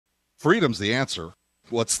Freedom's the answer.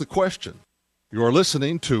 What's the question? You're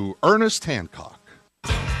listening to Ernest Hancock.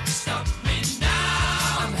 Don't stop me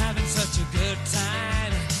now. I'm having such a good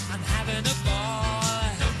time. I'm having a ball.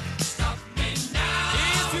 Don't stop me now.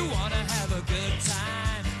 If you want to have a good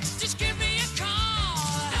time, just give me a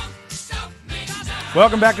call. Don't stop me now.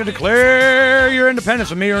 Welcome back to Declare Your Independence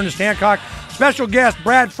with me, Ernest Hancock. Special guest,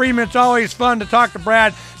 Brad Friedman. It's always fun to talk to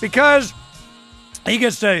Brad because he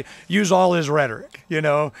gets to use all his rhetoric, you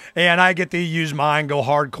know, and I get to use mine, go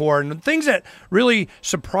hardcore. And things that really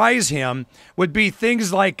surprise him would be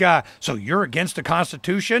things like, so you're against the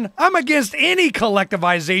Constitution? I'm against any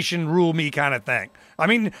collectivization, rule me kind of thing. I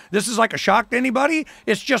mean, this is like a shock to anybody.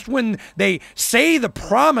 It's just when they say the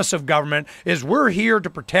promise of government is we're here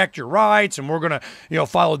to protect your rights and we're going to, you know,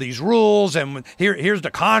 follow these rules and here's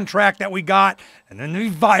the contract that we got, and then they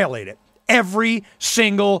violate it every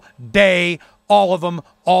single day. All of them,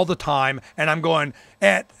 all the time. And I'm going,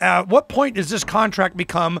 at what point does this contract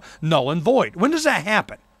become null and void? When does that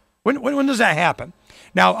happen? When does that happen?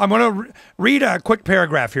 Now, I'm going to read a quick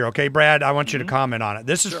paragraph here, okay, Brad? I want you to comment on it.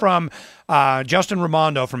 This is from Justin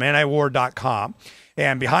Raimondo from antiwar.com.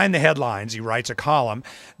 And behind the headlines, he writes a column,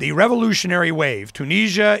 "The Revolutionary Wave,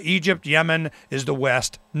 Tunisia, Egypt, Yemen is the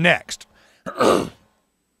West next."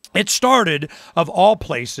 It started, of all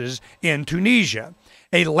places, in Tunisia,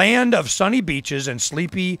 a land of sunny beaches and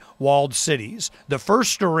sleepy walled cities, the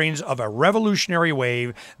first stirrings of a revolutionary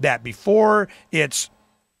wave that before it's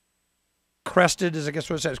crested, as I guess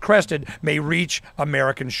what it says, crested, may reach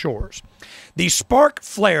American shores. The spark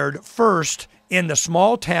flared first in the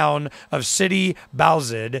small town of Sidi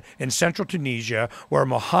Bouzid in central Tunisia, where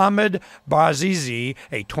Mohamed Bouazizi,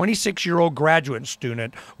 a 26-year-old graduate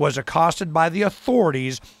student, was accosted by the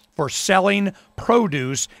authorities for selling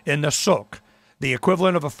produce in the souk, the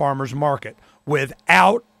equivalent of a farmer's market,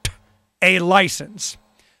 without a license.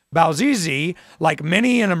 Bouazizi, like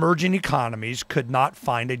many in emerging economies, could not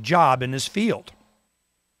find a job in his field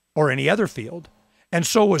or any other field, and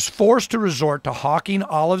so was forced to resort to hawking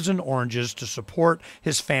olives and oranges to support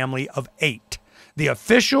his family of 8. The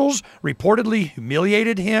officials reportedly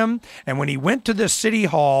humiliated him, and when he went to the city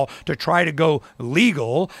hall to try to go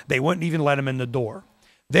legal, they wouldn't even let him in the door.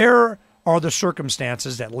 There are the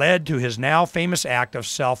circumstances that led to his now famous act of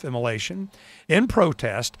self-immolation. In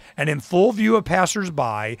protest and in full view of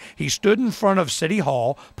passers-by, he stood in front of City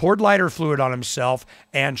Hall, poured lighter fluid on himself,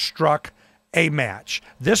 and struck a match.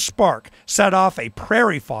 This spark set off a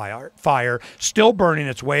prairie fire still burning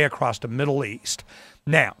its way across the Middle East.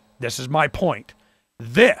 Now, this is my point.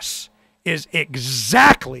 This is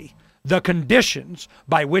exactly the conditions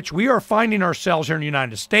by which we are finding ourselves here in the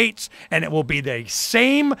United States, and it will be the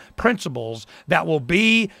same principles that will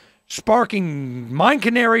be sparking mine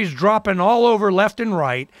canaries dropping all over left and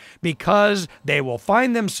right, because they will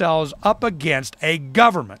find themselves up against a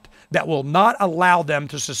government that will not allow them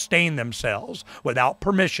to sustain themselves without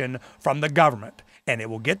permission from the government. And it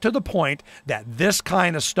will get to the point that this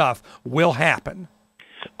kind of stuff will happen.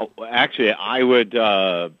 Actually, I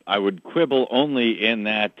would quibble only in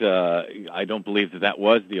that I don't believe that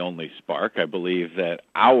was the only spark. I believe that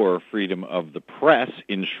our freedom of the press,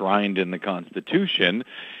 enshrined in the Constitution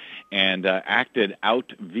and acted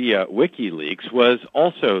out via WikiLeaks, was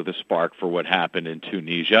also the spark for what happened in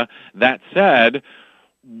Tunisia. That said,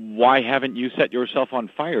 why haven't you set yourself on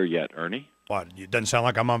fire yet, Ernie? What, it doesn't sound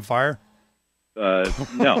like I'm on fire?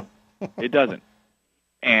 No, it doesn't.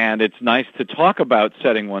 And it's nice to talk about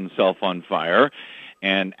setting oneself on fire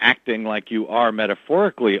and acting like you are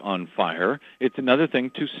metaphorically on fire. It's another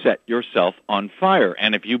thing to set yourself on fire.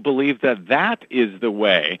 And if you believe that that is the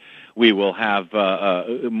way we will have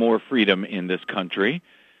more freedom in this country,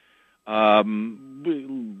 light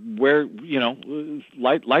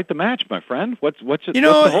the match, my friend. What's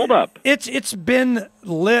the holdup? It's been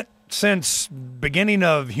lit since beginning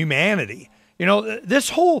of humanity. You know,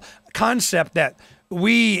 this whole concept that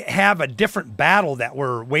we have a different battle that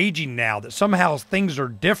we're waging now, that somehow things are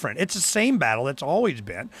different. It's the same battle that's always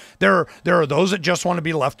been. There are those that just want to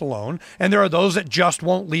be left alone, and there are those that just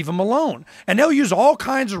won't leave them alone. And they'll use all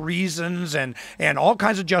kinds of reasons and all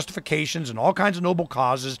kinds of justifications and all kinds of noble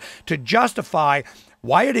causes to justify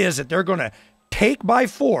why it is that they're going to take by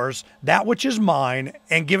force that which is mine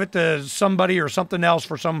and give it to somebody or something else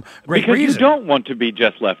for some great reason. Because you don't want to be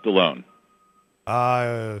just left alone.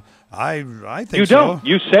 I think you don't. So.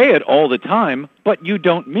 You say it all the time, but you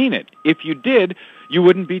don't mean it. If you did, you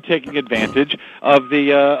wouldn't be taking advantage of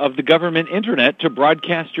the government internet to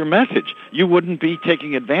broadcast your message. You wouldn't be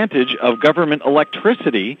taking advantage of government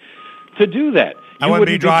electricity to do that. I wouldn't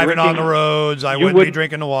be driving on the roads. I wouldn't be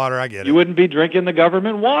drinking the water. I get it. You wouldn't be drinking the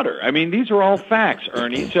government water. I mean, these are all facts,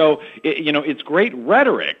 Ernie. So, it's great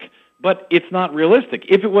rhetoric, but it's not realistic.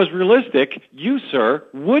 If it was realistic, you, sir,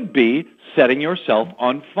 would be setting yourself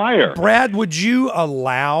on fire. Brad, would you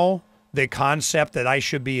allow the concept that I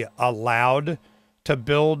should be allowed to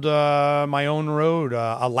build my own road,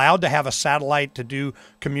 allowed to have a satellite to do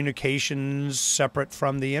communications separate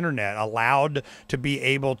from the internet, allowed to be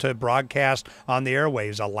able to broadcast on the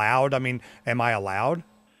airwaves, allowed? I mean, am I allowed?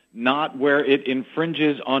 Not where it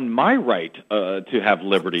infringes on my right to have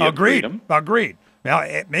liberty and freedom. Agreed. Now,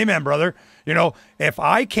 amen, brother. If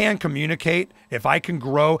I can communicate, if I can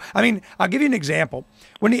grow, I mean, I'll give you an example.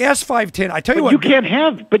 When the S510, I tell you what. You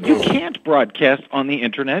can't broadcast on the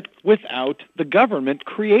internet without the government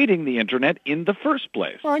creating the internet in the first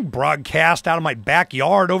place. I broadcast out of my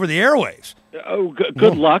backyard over the airwaves. Oh,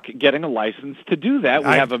 good luck getting a license to do that. We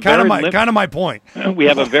have a kind of my point. We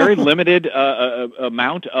have a very limited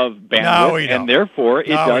amount of bandwidth, and therefore it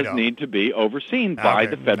does need to be overseen by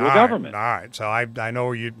the federal government. All right, so I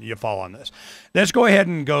know you fall on this. Let's go ahead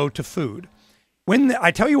and go to food.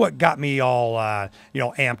 I tell you what got me all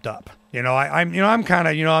amped up. I'm kind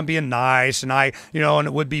of I'm being nice, and and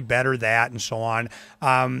it would be better that and so on.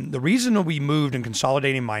 The reason that we moved and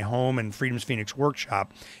consolidating my home and Freedom's Phoenix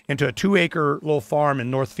workshop into a 2-acre little farm in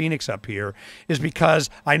North Phoenix up here is because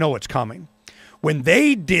I know what's coming. When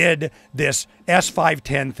they did this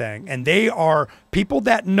S510 thing, and they are people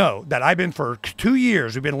that know that I've been for 2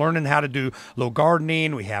 years, we've been learning how to do low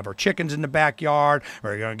gardening. We have our chickens in the backyard.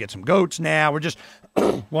 We're going to get some goats now. We're just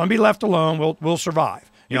want to be left alone. We'll survive.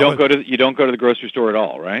 You don't go to the grocery store at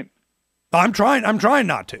all, right? I'm trying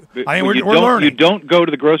not to. I mean, we're learning. You don't go to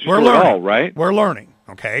the grocery store at all, right? We're learning.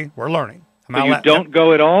 Okay, we're learning. So you don't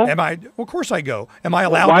go at all? Well, of course I go. Am I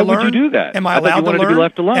allowed to learn? Why would you do that? Am I allowed to learn? To be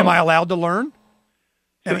left alone. Am I allowed to learn?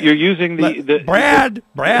 So you're using Brad,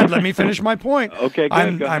 let me finish my point. Okay,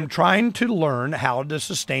 good. I'm trying to learn how to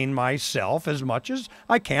sustain myself as much as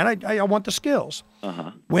I can. I want the skills.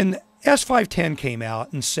 Uh-huh. When S510 came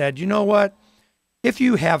out and said, you know what? If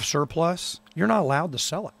you have surplus, you're not allowed to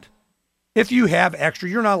sell it. If you have extra,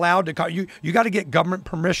 you're not allowed to. You got to get government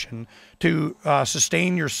permission to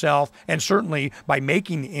sustain yourself, and certainly by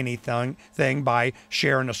making anything by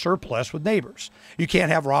sharing a surplus with neighbors. You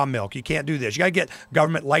can't have raw milk. You can't do this. You got to get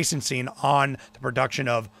government licensing on the production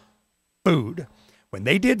of food. When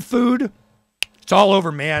they did food, it's all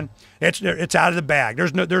over, man. It's out of the bag.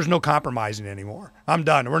 There's no compromising anymore. I'm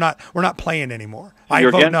done. We're not playing anymore.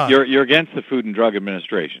 You're against the Food and Drug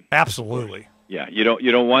Administration. Absolutely. Yeah, you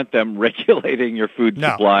don't want them regulating your food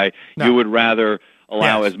supply. No. You would rather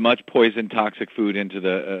allow as much poison, toxic food into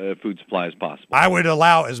the food supply as possible. I would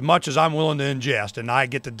allow as much as I'm willing to ingest, and I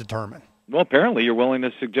get to determine. Well, apparently you're willing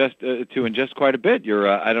to ingest quite a bit. You're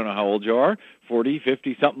I don't know how old you are, 40,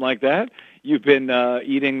 50, something like that. You've been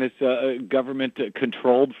eating this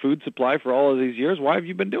government-controlled food supply for all of these years. Why have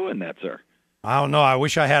you been doing that, sir? I don't know. I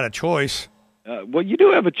wish I had a choice. Well, you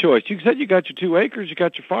do have a choice. You said you got your 2 acres, you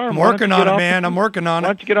got your farm. I'm working on it, man. I'm working on it.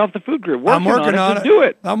 Why don't you get off the food grid? I'm working on it. Do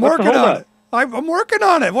it. I'm working on it. I'm working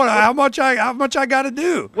on it. How much I got to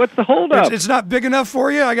do? What's the holdup? It's not big enough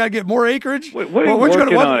for you. I got to get more acreage. What's going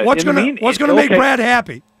to make Brad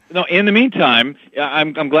happy? No. In the meantime,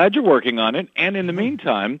 I'm glad you're working on it, and in the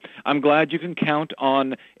meantime, I'm glad you can count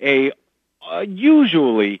on a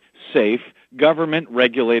usually safe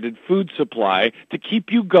government-regulated food supply to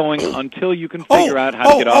keep you going until you can figure out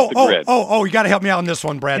how to get off the grid. You got to help me out on this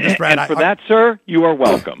one, Brad. And for that, sir, you are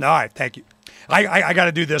welcome. All right, thank you. I got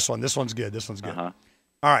to do this one. This one's good. Uh-huh.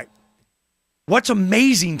 All right. What's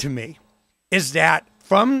amazing to me is that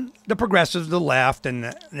from the progressives, the left,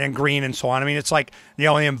 and green and so on, I mean, it's like, the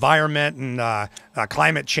environment and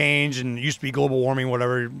climate change, and it used to be global warming,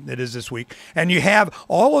 whatever it is this week. And you have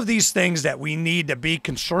all of these things that we need to be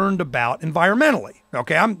concerned about environmentally.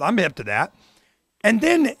 Okay, I'm hip to that. And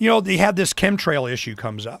then, they have this chemtrail issue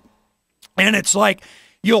comes up. And it's like,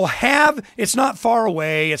 it's not far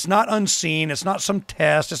away, it's not unseen, it's not some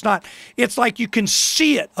test, it's like you can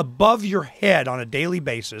see it above your head on a daily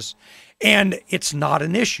basis. And it's not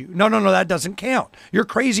an issue. No, that doesn't count. You're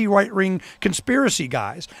crazy right-wing conspiracy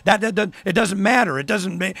guys. It doesn't matter. It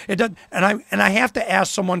doesn't. And I have to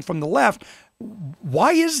ask someone from the left,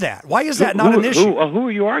 why is that? Why is that not an issue? Who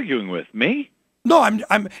are you arguing with? Me? No,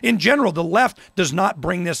 I'm in general. The left does not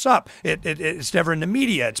bring this up. It's never in the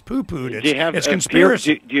media. It's poo-pooed. It's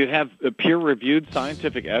conspiracy. Do you have peer-reviewed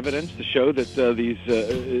scientific evidence to show that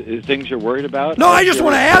these things you're worried about? No, I just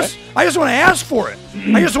want to ask. I just want to ask for it.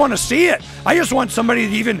 I just want to see it. I just want somebody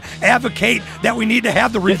to even advocate that we need to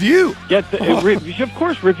have the review. Of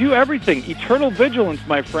course, review everything. Eternal vigilance,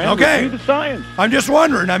 my friend. Okay. Review the science. I'm just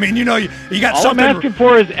wondering. I mean, you got All something. I'm asking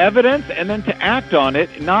for is evidence, and then to act on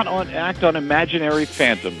it, not act on imaginary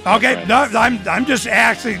phantoms. Okay, no, I'm just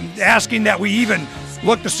asking that we even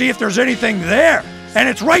look to see if there's anything there, and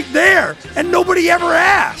it's right there, and nobody ever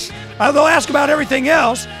asks. They'll ask about everything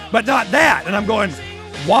else, but not that. And I'm going,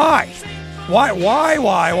 why? Why?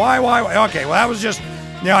 Okay, well, that was just,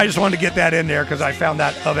 I just wanted to get that in there because I found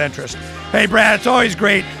that of interest. Hey, Brad, it's always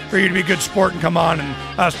great for you to be a good sport and come on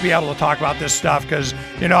and us be able to talk about this stuff because,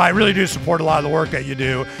 I really do support a lot of the work that you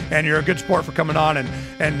do, and you're a good sport for coming on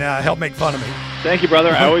and help make fun of me. Thank you,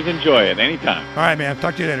 brother. I always enjoy it. Anytime. All right, man.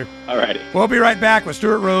 Talk to you later. All righty. We'll be right back with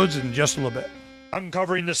Stuart Rhodes in just a little bit.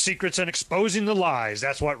 Uncovering the secrets and exposing the lies.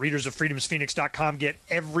 That's what readers of freedomsphoenix.com get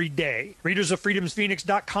every day. Readers of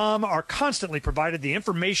freedomsphoenix.com are constantly provided the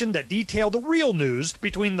information that detail the real news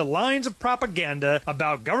between the lines of propaganda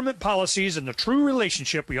about government policies and the true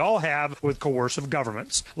relationship we all have with coercive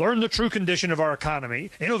governments. Learn the true condition of our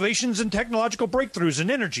economy, innovations and technological breakthroughs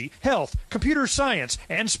in energy, health, computer science,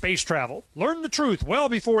 and space travel. Learn the truth well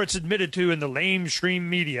before it's admitted to in the lamestream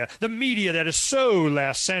media, the media that is so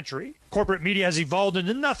last century. Corporate media has evolved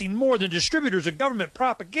into nothing more than distributors of government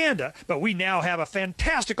propaganda, but we now have a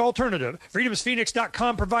fantastic alternative.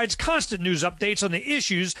 FreedomsPhoenix.com provides constant news updates on the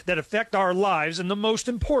issues that affect our lives in the most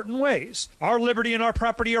important ways. Our liberty and our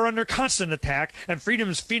property are under constant attack, and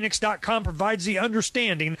FreedomsPhoenix.com provides the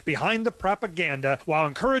understanding behind the propaganda while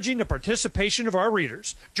encouraging the participation of our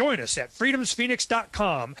readers. Join us at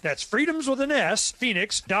FreedomsPhoenix.com. That's freedoms with an S,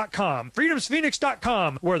 Phoenix.com.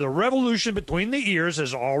 FreedomsPhoenix.com, where the revolution between the ears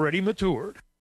has already matured.